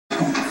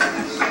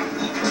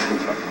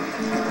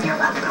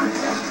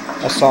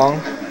a song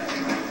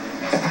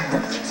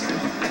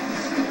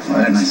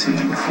Why didn't I see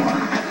it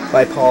before?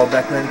 by Paul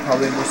Beckman,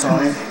 probably the song.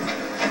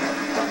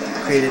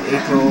 Created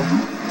April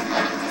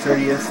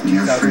 30th,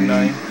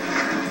 2009.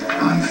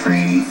 I'm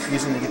free.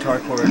 Using the guitar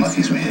chords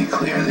Lucky's made it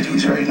clear that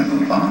he's ready to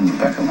move on.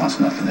 Rebecca wants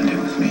nothing to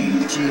do with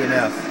me. G and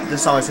F.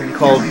 This song is going to be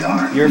called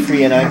You're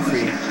Free and I'm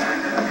Free.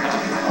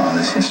 All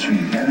this history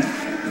together.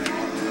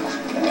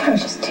 We're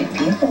just two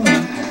people.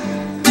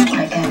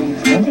 Like having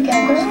fun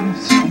together.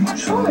 So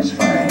much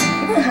fun.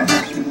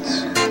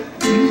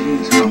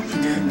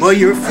 Well,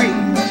 you're free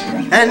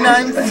and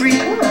I'm free.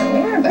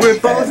 We're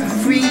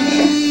both free.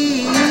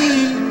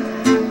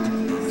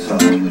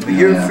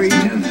 You're free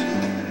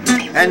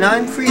and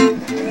I'm free.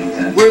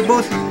 We're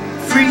both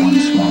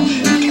free.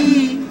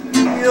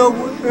 Oh,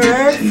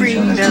 we're free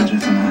now.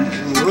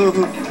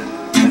 Ooh.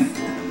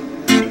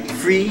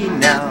 Free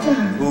now.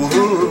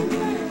 Ooh.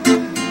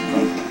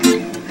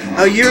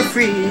 Oh, you're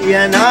free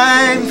and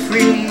I'm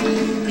free.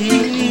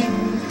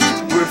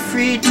 We're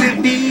free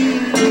to be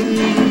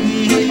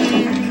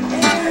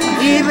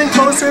even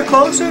closer,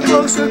 closer,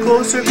 closer,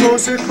 closer,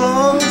 closer,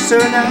 closer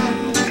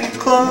now.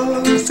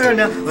 Closer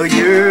now. Oh,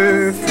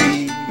 you're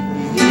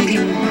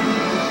free.